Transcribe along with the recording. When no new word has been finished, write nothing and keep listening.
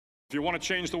If you want to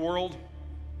change the world,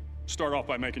 start off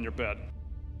by making your bed.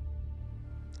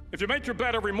 If you make your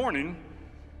bed every morning,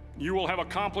 you will have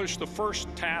accomplished the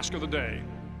first task of the day.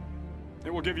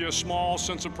 It will give you a small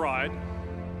sense of pride,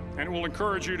 and it will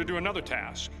encourage you to do another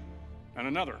task, and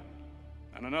another,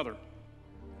 and another.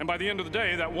 And by the end of the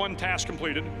day, that one task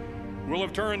completed will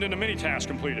have turned into many tasks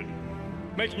completed.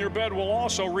 Making your bed will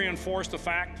also reinforce the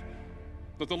fact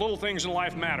that the little things in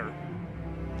life matter.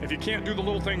 If you can't do the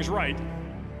little things right,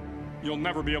 you'll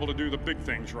never be able to do the big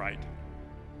things right.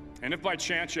 And if by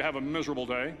chance you have a miserable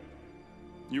day,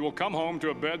 you will come home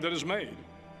to a bed that is made,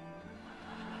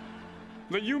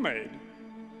 that you made.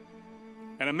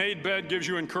 And a made bed gives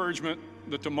you encouragement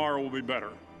that tomorrow will be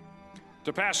better.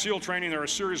 To pass SEAL training, there are a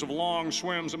series of long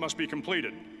swims that must be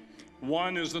completed.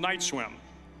 One is the night swim.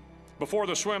 Before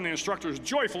the swim, the instructors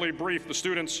joyfully brief the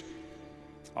students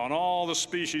on all the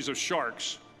species of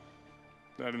sharks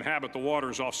that inhabit the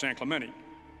waters off San Clemente.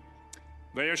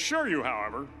 They assure you,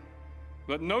 however,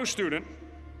 that no student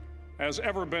has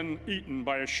ever been eaten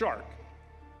by a shark,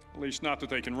 at least not that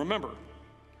they can remember.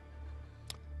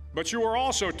 But you are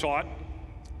also taught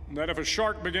that if a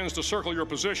shark begins to circle your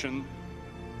position,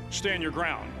 stand your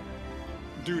ground.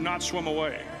 Do not swim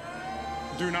away.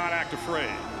 Do not act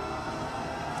afraid.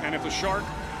 And if the shark,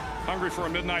 hungry for a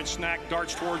midnight snack,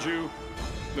 darts towards you,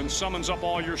 then summons up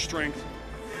all your strength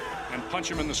and punch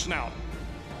him in the snout,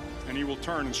 and he will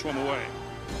turn and swim away.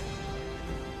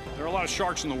 There are a lot of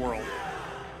sharks in the world.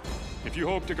 If you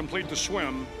hope to complete the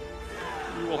swim,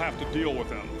 you will have to deal with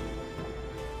them.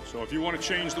 So if you want to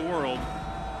change the world,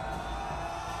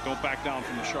 don't back down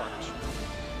from the sharks.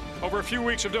 Over a few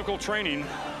weeks of difficult training,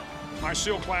 my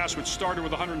SEAL class, which started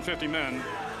with 150 men,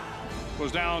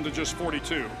 was down to just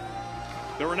 42.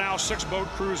 There were now 6 boat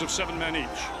crews of 7 men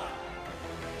each.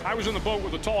 I was in the boat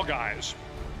with the tall guys,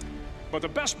 but the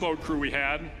best boat crew we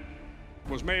had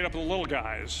was made up of the little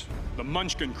guys, the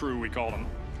Munchkin crew, we called them.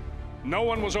 No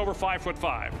one was over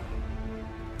 5'5".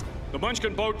 The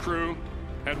Munchkin boat crew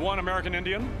had 1 American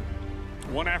Indian,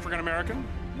 1 African American,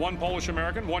 1 Polish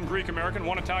American, 1 Greek American,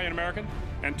 1 Italian American,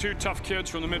 and 2 tough kids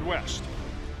from the Midwest.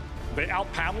 They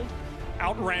out-paddled,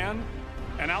 outran,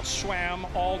 and outswam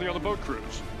all the other boat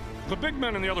crews. The big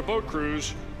men in the other boat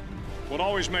crews would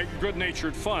always make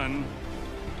good-natured fun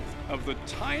of the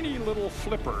tiny little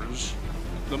flippers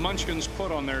the Munchkins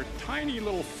put on their tiny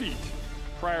little feet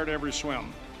prior to every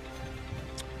swim.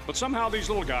 But somehow these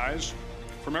little guys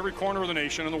from every corner of the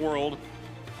nation and the world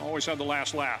always had the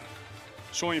last laugh,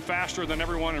 swimming faster than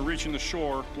everyone and reaching the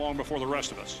shore long before the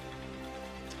rest of us.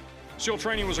 SEAL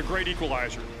training was a great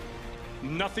equalizer.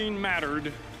 Nothing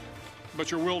mattered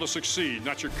but your will to succeed,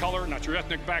 not your color, not your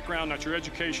ethnic background, not your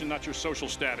education, not your social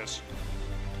status.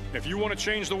 If you want to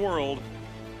change the world,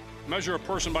 measure a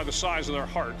person by the size of their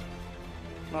heart,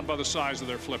 not by the size of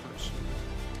their flippers.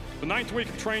 The 9th week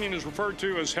of training is referred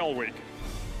to as Hell Week.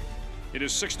 It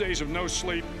is 6 days of no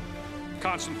sleep,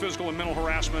 constant physical and mental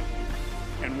harassment,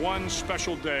 and 1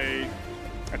 special day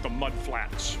at the Mud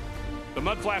Flats. The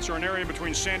Mud Flats are an area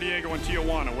between San Diego and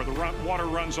Tijuana where the water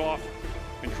runs off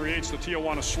and creates the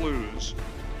Tijuana Sloughs,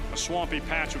 a swampy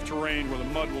patch of terrain where the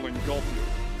mud will engulf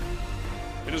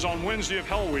you. It is on Wednesday of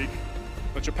Hell Week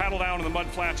that you paddle down to the Mud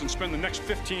Flats and spend the next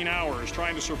 15 hours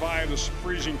trying to survive this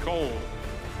freezing cold,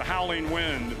 the howling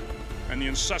wind, and the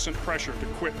incessant pressure to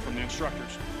quit from the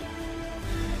instructors.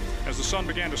 As the sun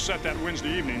began to set that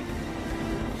Wednesday evening,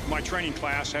 my training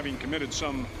class, having committed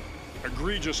some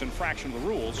egregious infraction of the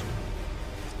rules,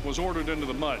 was ordered into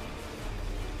the mud.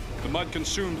 The mud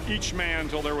consumed each man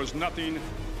till there was nothing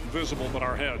visible but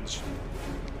our heads.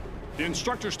 The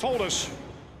instructors told us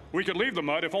we could leave the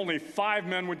mud if only 5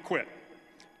 men would quit.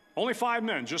 Only 5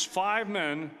 men, just 5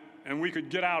 men, and we could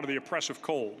get out of the oppressive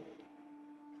cold.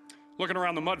 Looking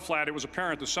around the mud flat, it was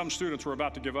apparent that some students were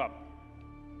about to give up.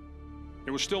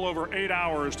 It was still over 8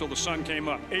 hours till the sun came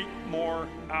up. 8 more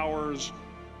hours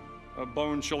of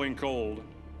bone-chilling cold.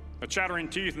 The chattering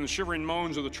teeth and the shivering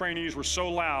moans of the trainees were so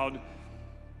loud,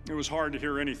 it was hard to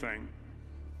hear anything.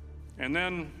 And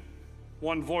then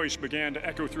one voice began to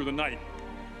echo through the night.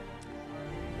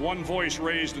 One voice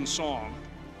raised in song.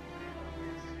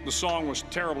 The song was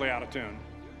terribly out of tune,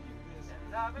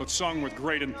 but sung with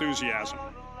great enthusiasm.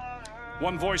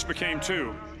 One voice became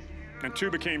 2, and 2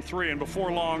 became 3, and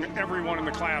before long, everyone in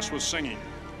the class was singing.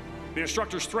 The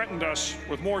instructors threatened us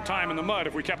with more time in the mud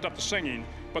if we kept up the singing,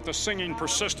 but the singing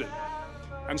persisted.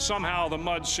 And somehow the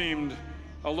mud seemed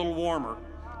a little warmer,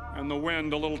 and the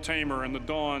wind a little tamer, and the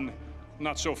dawn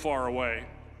not so far away.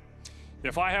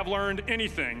 If I have learned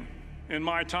anything in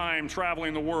my time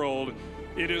traveling the world,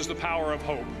 it is the power of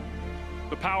hope.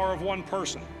 The power of one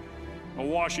person, a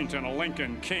Washington, a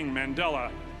Lincoln, King,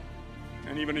 Mandela,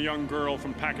 and even a young girl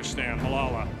from Pakistan,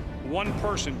 Halala. One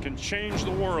person can change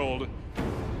the world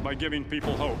by giving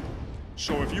people hope.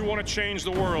 So if you want to change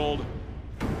the world,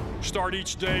 start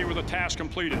each day with a task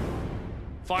completed.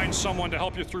 Find someone to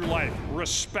help you through life.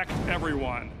 Respect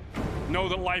everyone. Know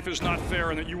that life is not fair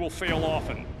and that you will fail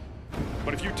often.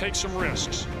 But if you take some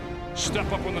risks,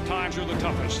 step up when the times are the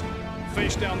toughest,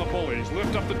 face down the bullies,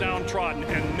 lift up the downtrodden,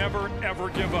 and never, ever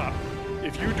give up.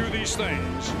 If you do these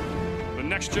things, the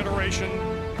next generation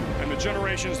and the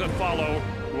generations that follow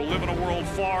will live in a world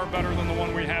far better than the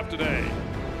one we have today.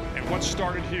 And what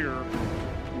started here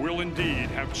will indeed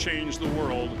have changed the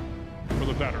world for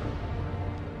the better.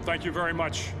 Thank you very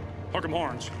much. Hook 'em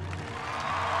horns.